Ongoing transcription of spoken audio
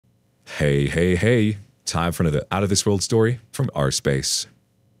Hey, hey, hey. Time for another out of this world story from our space.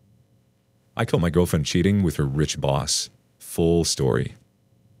 I caught my girlfriend cheating with her rich boss. Full story.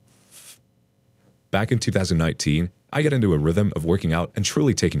 Back in 2019, I got into a rhythm of working out and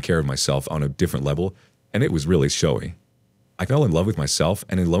truly taking care of myself on a different level, and it was really showy. I fell in love with myself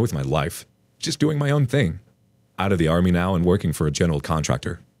and in love with my life, just doing my own thing. Out of the army now and working for a general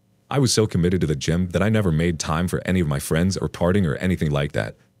contractor. I was so committed to the gym that I never made time for any of my friends or partying or anything like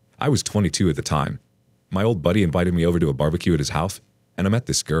that. I was 22 at the time. My old buddy invited me over to a barbecue at his house, and I met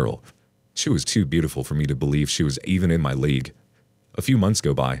this girl. She was too beautiful for me to believe she was even in my league. A few months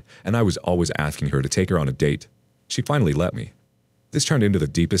go by, and I was always asking her to take her on a date. She finally let me. This turned into the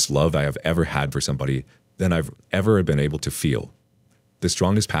deepest love I have ever had for somebody than I've ever been able to feel. The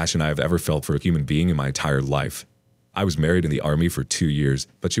strongest passion I have ever felt for a human being in my entire life. I was married in the army for 2 years,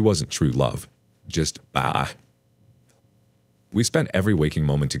 but she wasn't true love. Just bah. We spent every waking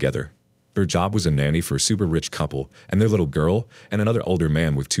moment together. Her job was a nanny for a super rich couple and their little girl and another older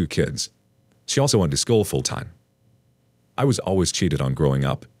man with 2 kids. She also went to school full-time. I was always cheated on growing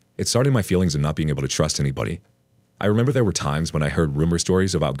up. It started my feelings of not being able to trust anybody. I remember there were times when I heard rumor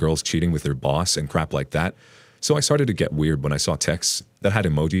stories about girls cheating with their boss and crap like that, so I started to get weird when I saw texts that had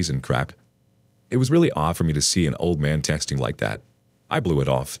emojis and crap. It was really odd for me to see an old man texting like that. I blew it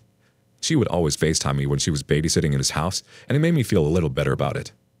off. She would always FaceTime me when she was babysitting in his house, and it made me feel a little better about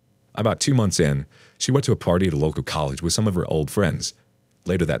it. About 2 months in, she went to a party at a local college with some of her old friends.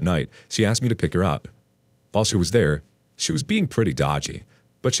 Later that night, she asked me to pick her up. While she was there, she was being pretty dodgy,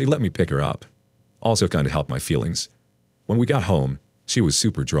 but she let me pick her up. Also kind of helped my feelings. When we got home, she was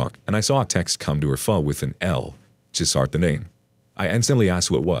super drunk, and I saw a text come to her phone with an L, to start the name. I instantly asked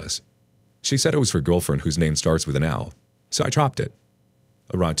who it was. She said it was her girlfriend whose name starts with an L, so I dropped it.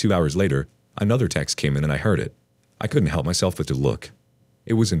 Around 2 hours later, another text came in and I heard it. I couldn't help myself but to look.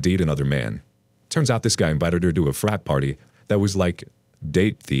 It was indeed another man. Turns out this guy invited her to a frat party that was like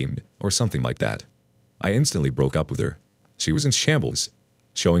date-themed or something like that. I instantly broke up with her. She was in shambles,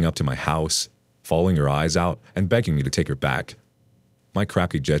 showing up to my house, falling her eyes out, and begging me to take her back. My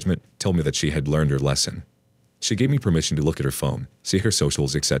crappy judgment told me that she had learned her lesson. She gave me permission to look at her phone, see her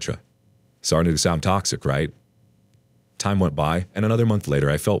socials, etc. Starting to sound toxic, right? Time went by, and another month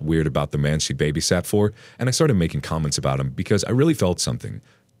later I felt weird about the man she babysat for, and I started making comments about him because I really felt something.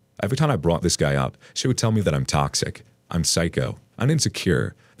 Every time I brought this guy up, she would tell me that I'm toxic, I'm psycho, I'm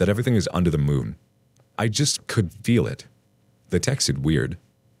insecure, that everything is under the moon. I just could feel it. The texted weird.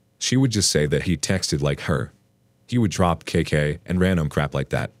 She would just say that he texted like her. He would drop KK and random crap like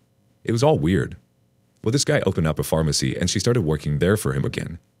that. It was all weird. Well, this guy opened up a pharmacy and she started working there for him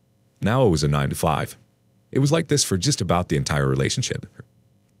again. Now it was a 9 to 5. It was like this for just about the entire relationship.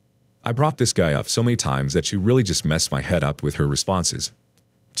 I brought this guy up so many times that she really just messed my head up with her responses.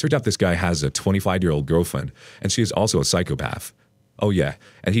 Turned out this guy has a 25-year-old girlfriend, and she is also a psychopath. Oh yeah,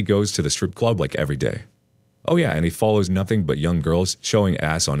 and he goes to the strip club like every day. Oh yeah, and he follows nothing but young girls showing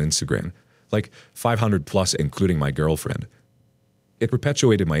ass on Instagram, like 500 plus including my girlfriend. It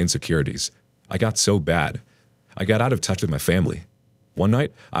perpetuated my insecurities. I got so bad. I got out of touch with my family. One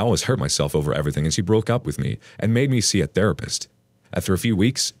night, I almost hurt myself over everything and she broke up with me and made me see a therapist. After a few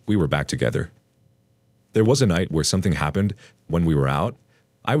weeks, we were back together. There was a night where something happened when we were out.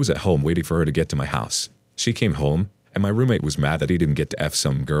 I was at home waiting for her to get to my house. She came home, and my roommate was mad that he didn't get to F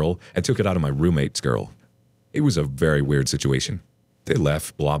some girl and took it out on my roommate's girl. It was a very weird situation. They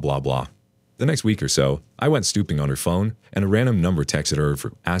left, blah blah blah. The next week or so, I went snooping on her phone and a random number texted her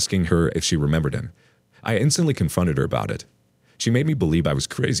for asking her if she remembered him. I instantly confronted her about it. She made me believe I was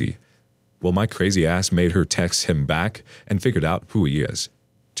crazy. Well, my crazy ass made her text him back and figured out who he is.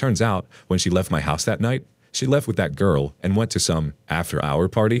 Turns out, when she left my house that night, she left with that girl and went to some after-hour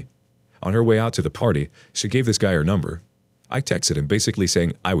party. On her way out to the party, she gave this guy her number. I texted him basically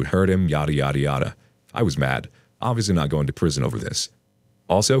saying I would hurt him, yada yada yada. I was mad, obviously not going to prison over this.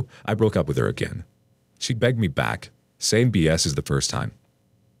 Also, I broke up with her again. She begged me back, same BS as the first time.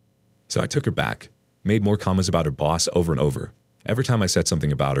 So I took her back, made more comments about her boss over and over. Every time I said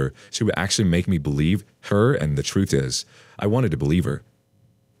something about her, she would actually make me believe her, and the truth is, I wanted to believe her.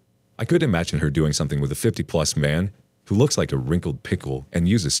 I couldn't imagine her doing something with a 50-plus man who looks like a wrinkled pickle and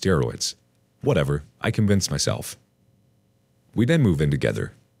uses steroids. Whatever, I convinced myself. We then moved in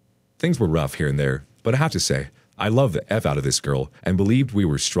together. Things were rough here and there, but I have to say, I loved the F out of this girl and believed we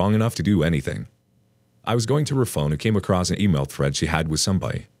were strong enough to do anything. I was going to her phone and came across an email thread she had with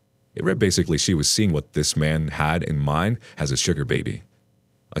somebody. It read basically she was seeing what this man had in mind as a sugar baby.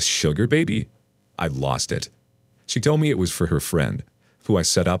 A sugar baby? I lost it. She told me it was for her friend, who I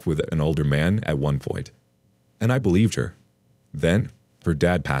set up with an older man at one point. And I believed her. Then, Her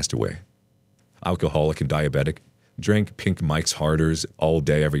dad passed away. Alcoholic and diabetic, drank Pink Mike's Harders all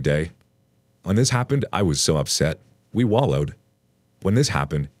day every day. When this happened, I was so upset. We wallowed. When this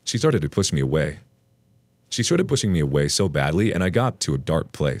happened, she started to push me away. She started pushing me away so badly, and I got to a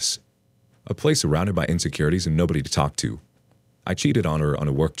dark place. A place surrounded by insecurities and nobody to talk to. I cheated on her on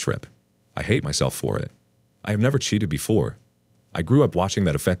a work trip. I hate myself for it. I have never cheated before. I grew up watching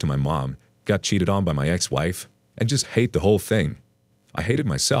that affect my mom, got cheated on by my ex-wife, and just hate the whole thing. I hated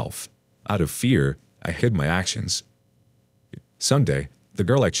myself. Out of fear, I hid my actions. Sunday, the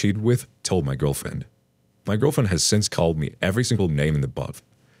girl I cheated with told my girlfriend. My girlfriend has since called me every single name in the above.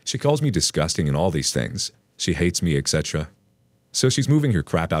 She calls me disgusting and all these things. She hates me, etc. So she's moving her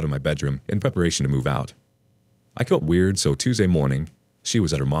crap out of my bedroom in preparation to move out. I felt weird, so Tuesday morning, she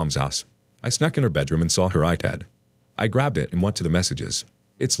was at her mom's house. I snuck in her bedroom and saw her iPad. I grabbed it and went to the messages.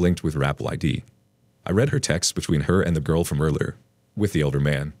 It's linked with her Apple ID. I read her text between her and the girl from earlier, with the older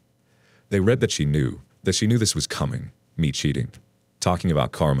man. They read that she knew this was coming, me cheating, talking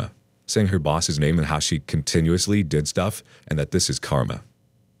about karma, saying her boss's name and how she continuously did stuff and that this is karma.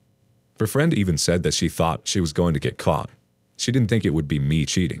 Her friend even said that she thought she was going to get caught. She didn't think it would be me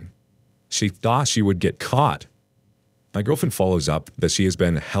cheating. She thought she would get caught. My girlfriend follows up that she has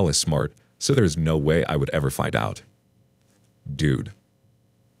been hella smart, so there's no way I would ever find out. Dude.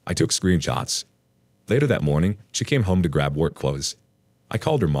 I took screenshots. Later that morning, she came home to grab work clothes. I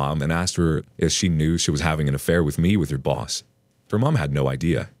called her mom and asked her if she knew she was having an affair with me with her boss. Her mom had no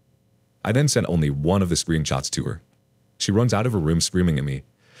idea. I then sent only one of the screenshots to her. She runs out of her room screaming at me,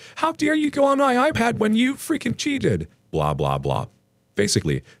 "How dare you go on my iPad when you freaking cheated?" Blah, blah, blah.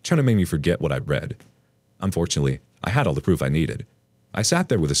 Basically, trying to make me forget what I'd read. Unfortunately, I had all the proof I needed. I sat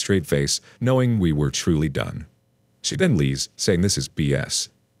there with a straight face, knowing we were truly done. She then leaves, saying this is BS.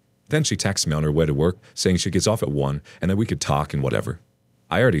 Then she texts me on her way to work, saying she gets off at 1 and that we could talk and whatever.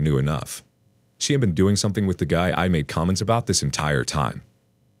 I already knew enough. She had been doing something with the guy I made comments about this entire time.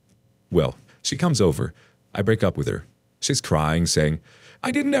 Well, she comes over. I break up with her. She's crying, saying,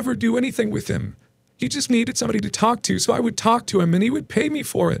 "I didn't ever do anything with him. He just needed somebody to talk to, so I would talk to him and he would pay me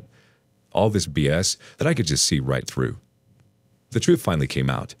for it." All this BS that I could just see right through. The truth finally came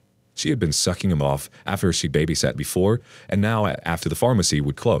out. She had been sucking him off after she babysat before, and now after the pharmacy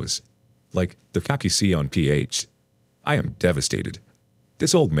would close. Like the cap you see on PH. I am devastated.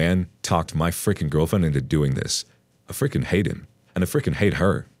 This old man talked my frickin' girlfriend into doing this. I frickin' hate him, and I frickin' hate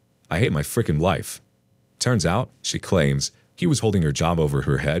her. I hate my frickin' life. Turns out, she claims, he was holding her job over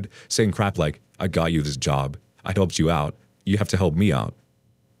her head, saying crap like, "I got you this job. I helped you out. You have to help me out."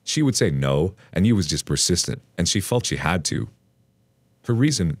 She would say no, and he was just persistent, and she felt she had to. Her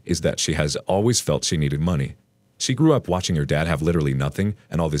reason is that she has always felt she needed money. She grew up watching her dad have literally nothing,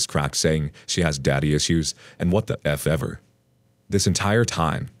 and all this crap saying she has daddy issues, and what the F ever. This entire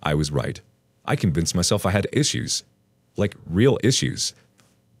time, I was right. I convinced myself I had issues. Like, real issues.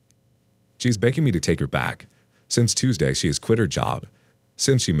 She's begging me to take her back. Since Tuesday, she has quit her job.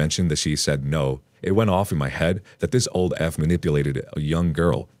 Since she mentioned that she said no, it went off in my head that this old F manipulated a young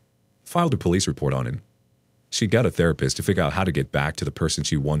girl. Filed a police report on him. She got a therapist to figure out how to get back to the person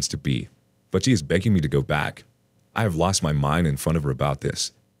she wants to be. But she is begging me to go back. I have lost my mind in front of her about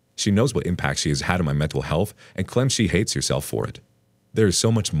this. She knows what impact she has had on my mental health and claims she hates herself for it. There is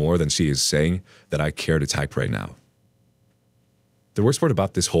so much more than she is saying that I care to type right now. The worst part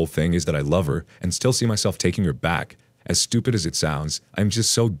about this whole thing is that I love her and still see myself taking her back. As stupid as it sounds, I'm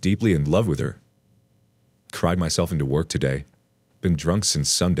just so deeply in love with her. Cried myself into work today. Been drunk since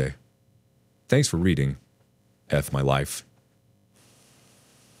Sunday. Thanks for reading. F my life.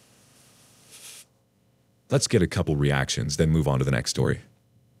 Let's get a couple reactions, then move on to the next story.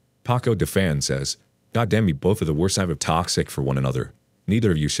 Paco DeFan says, "God damn me, both are the worst type of toxic for one another.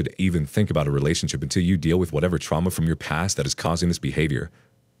 Neither of you should even think about a relationship until you deal with whatever trauma from your past that is causing this behavior.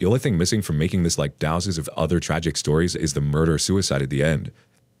 The only thing missing from making this like thousands of other tragic stories is the murder-suicide at the end.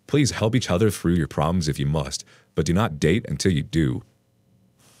 Please help each other through your problems if you must, but do not date until you do."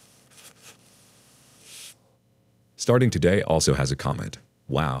 Starting Today also has a comment.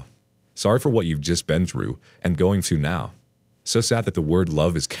 "Wow. Sorry for what you've just been through and going through now. So sad that the word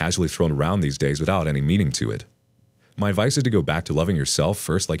love is casually thrown around these days without any meaning to it. My advice is to go back to loving yourself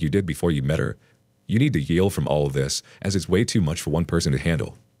first like you did before you met her. You need to heal from all of this, as it's way too much for one person to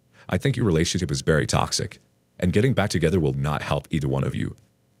handle. I think your relationship is very toxic, and getting back together will not help either one of you.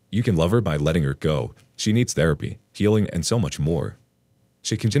 You can love her by letting her go. She needs therapy, healing, and so much more.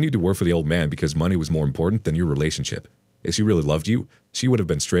 She continued to work for the old man because money was more important than your relationship. If she really loved you, she would have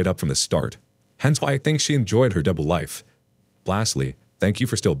been straight up from the start. Hence why I think she enjoyed her double life. Lastly, thank you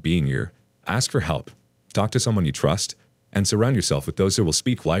for still being here. Ask for help. Talk to someone you trust. and surround yourself with those who will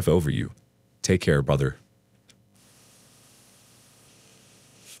speak life over you. Take care, brother.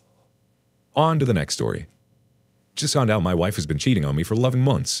 On to the next story. Just found out my wife has been cheating on me for 11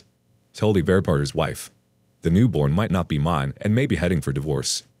 months. Told a Bearparter's wife. The newborn might not be mine and may be heading for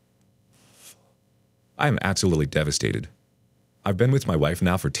divorce. I am absolutely devastated. I've been with my wife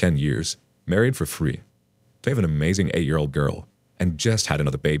now for 10 years, married for 3. They have an amazing 8-year-old girl, and just had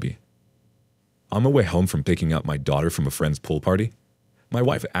another baby. On my way home from picking up my daughter from a friend's pool party, my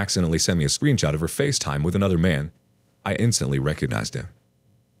wife accidentally sent me a screenshot of her FaceTime with another man. I instantly recognized him.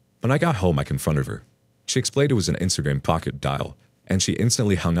 When I got home, I confronted her. She explained it was an Instagram pocket dial, and she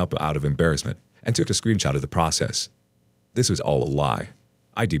instantly hung up out of embarrassment and took a screenshot of the process. This was all a lie.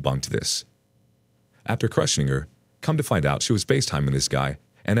 I debunked this. After questioning her, come to find out she was FaceTiming this guy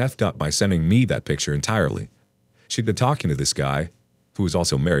and effed up by sending me that picture entirely. She'd been talking to this guy, who was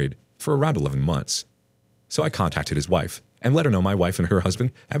also married, for around 11 months. So I contacted his wife and let her know my wife and her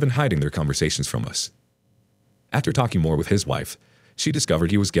husband have been hiding their conversations from us. After talking more with his wife, she discovered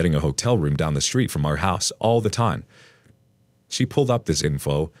he was getting a hotel room down the street from our house all the time. She pulled up this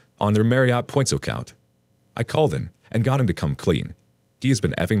info on their Marriott points account. I called him and got him to come clean. He has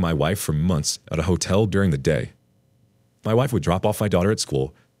been effing my wife for months at a hotel during the day. My wife would drop off my daughter at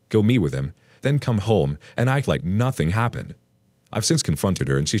school, go meet with him, then come home and act like nothing happened. I've since confronted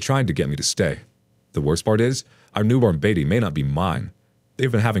her and she's trying to get me to stay. The worst part is, our newborn baby may not be mine.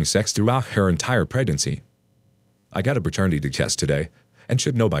 They've been having sex throughout her entire pregnancy. I got a paternity test today and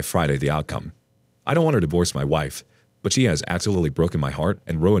should know by Friday the outcome. I don't want to divorce my wife, but she has absolutely broken my heart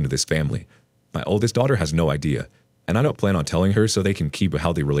and ruined this family. My oldest daughter has no idea, and I don't plan on telling her so they can keep a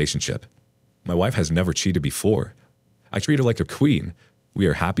healthy relationship. My wife has never cheated before. I treat her like a queen. We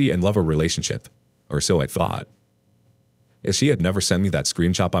are happy and love our relationship. Or so I thought. If she had never sent me that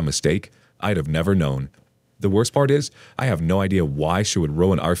screenshot by mistake, I'd have never known. The worst part is, I have no idea why she would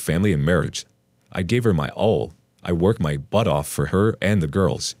ruin our family and marriage. I gave her my all. I worked my butt off for her and the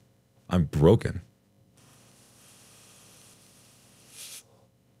girls. I'm broken.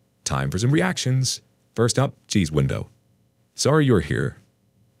 Time for some reactions. First up, G's window. Sorry you're here.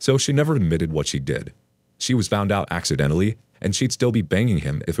 So she never admitted what she did. She was found out accidentally, and she'd still be banging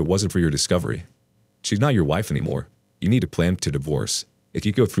him if it wasn't for your discovery. She's not your wife anymore. You need to plan to divorce. If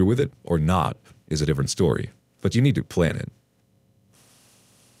you go through with it or not is a different story, but you need to plan it.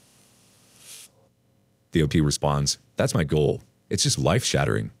 The OP responds, that's my goal. It's just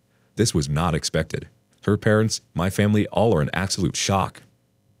life-shattering. This was not expected. Her parents, my family, all are in absolute shock.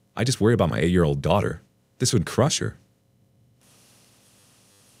 I just worry about my 8-year-old daughter. This would crush her.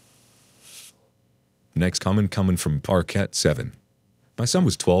 Next comment coming from Parquet7. My son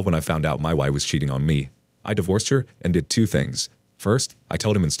was 12 when I found out my wife was cheating on me. I divorced her and did 2 things. First, I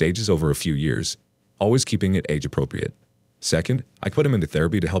told him in stages over a few years, always keeping it age appropriate. Second, I put him into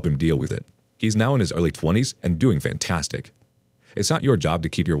therapy to help him deal with it. He's now in his early 20s and doing fantastic. It's not your job to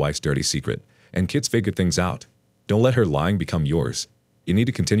keep your wife's dirty secret, and kids figure things out. Don't let her lying become yours. You need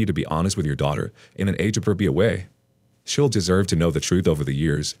to continue to be honest with your daughter in an age-appropriate way. She'll deserve to know the truth over the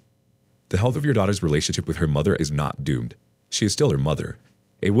years. The health of your daughter's relationship with her mother is not doomed. She is still her mother.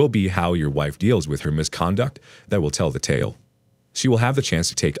 It will be how your wife deals with her misconduct that will tell the tale. She will have the chance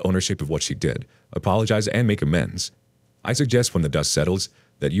to take ownership of what she did, apologize, and make amends. I suggest when the dust settles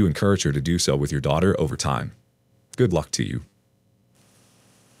that you encourage her to do so with your daughter over time. Good luck to you.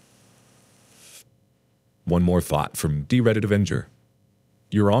 One more thought from D-Reddit Avenger.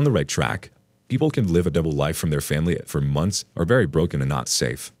 You're on the right track. People can live a double life from their family for months, are very broken and not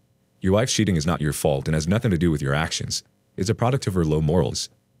safe. Your wife's cheating is not your fault and has nothing to do with your actions. It's a product of her low morals.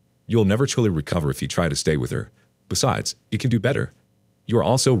 You'll never truly recover if you try to stay with her. Besides, you can do better. You are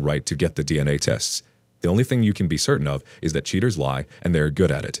also right to get the DNA tests. The only thing you can be certain of is that cheaters lie and they're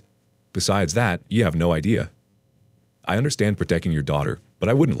good at it. Besides that, you have no idea. I understand protecting your daughter, but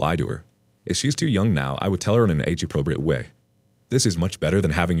I wouldn't lie to her. If she's too young now, I would tell her in an age-appropriate way. This is much better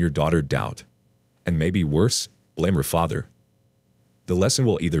than having your daughter doubt. And maybe worse, blame her father. The lesson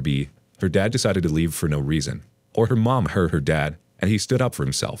will either be, her dad decided to leave for no reason, or her mom hurt her dad and he stood up for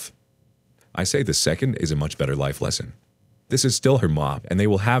himself. I say the second is a much better life lesson. This is still her mom and they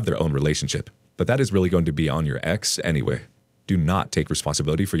will have their own relationship, but that is really going to be on your ex anyway. Do not take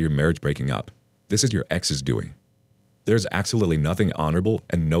responsibility for your marriage breaking up. This is your ex's doing. There's absolutely nothing honorable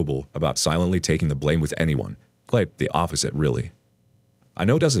and noble about silently taking the blame with anyone. Quite the opposite, really. I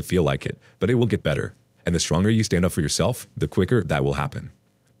know it doesn't feel like it, but it will get better. And the stronger you stand up for yourself, the quicker that will happen.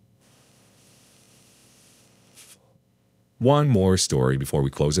 One more story before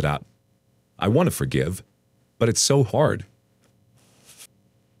we close it out. I want to forgive, but it's so hard.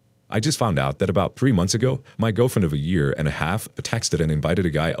 I just found out that about 3 months ago, my girlfriend of a year and a half texted and invited a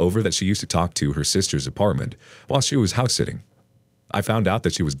guy over that she used to talk to her sister's apartment while she was house sitting. I found out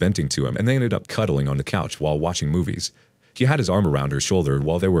that she was venting to him and they ended up cuddling on the couch while watching movies. He had his arm around her shoulder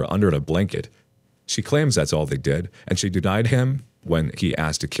while they were under a blanket. She claims that's all they did, and she denied him when he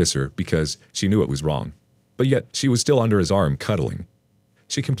asked to kiss her because she knew it was wrong. But yet, she was still under his arm cuddling.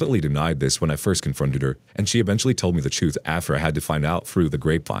 She completely denied this when I first confronted her, and she eventually told me the truth after I had to find out through the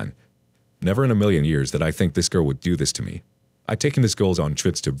grapevine. Never in a million years did I think this girl would do this to me. I'd taken this girl on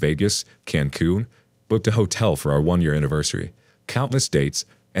trips to Vegas, Cancun, booked a hotel for our 1-year anniversary, countless dates,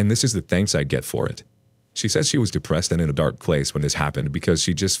 and this is the thanks I get for it. She says she was depressed and in a dark place when this happened because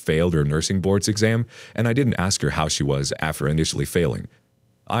she just failed her nursing board's exam, and I didn't ask her how she was after initially failing.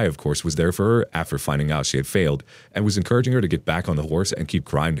 I, of course, was there for her after finding out she had failed and was encouraging her to get back on the horse and keep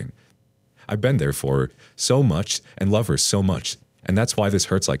grinding. I've been there for her so much and love her so much, and that's why this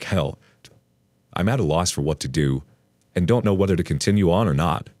hurts like hell. I'm at a loss for what to do and don't know whether to continue on or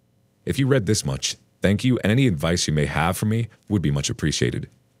not. If you read this much, thank you, and any advice you may have for me would be much appreciated.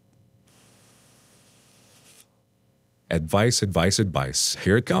 Advice, advice, advice.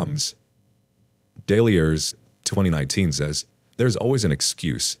 Here it comes. Daily Errors 2019 says, "There's always an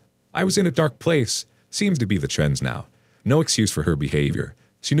excuse. I was in a dark place. Seems to be the trends now. No excuse for her behavior.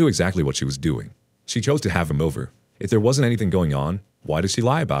 She knew exactly what she was doing. She chose to have him over. If there wasn't anything going on, why did she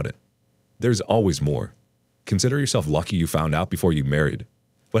lie about it? There's always more. Consider yourself lucky you found out before you married.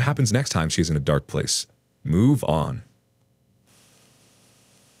 What happens next time she's in a dark place? Move on."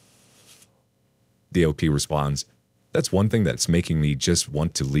 DOP responds, "That's one thing that's making me just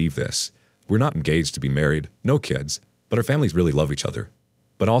want to leave this. We're not engaged to be married, no kids, but our families really love each other.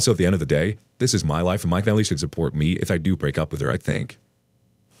 But also at the end of the day, this is my life and my family should support me if I do break up with her, I think."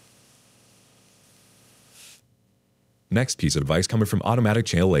 Next piece of advice coming from Automatic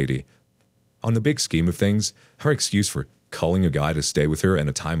Chain Lady. On the big scheme of things, her excuse for calling a guy to stay with her in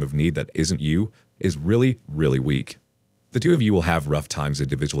a time of need that isn't you is really, really weak. The two of you will have rough times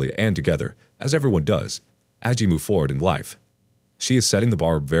individually and together, as everyone does, as you move forward in life. She is setting the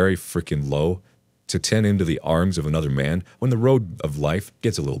bar very freaking low to tend into the arms of another man when the road of life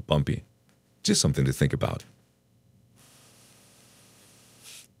gets a little bumpy. Just something to think about.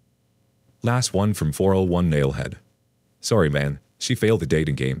 Last one from 401 Nailhead. "Sorry, man. She failed the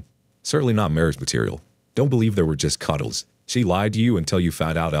dating game. Certainly not marriage material. Don't believe there were just cuddles. She lied to you until you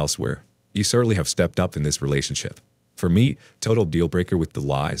found out elsewhere. You certainly have stepped up in this relationship. For me, total deal breaker with the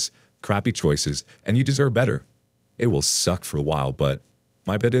lies, crappy choices, and you deserve better. It will suck for a while, but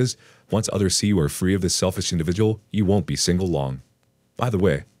my bet is, once others see you are free of this selfish individual, you won't be single long. By the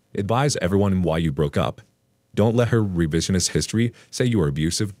way, advise everyone why you broke up. Don't let her revisionist history say you were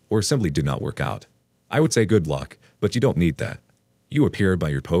abusive or simply did not work out. I would say good luck, but you don't need that. You appear by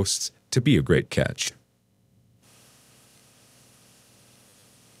your posts to be a great catch."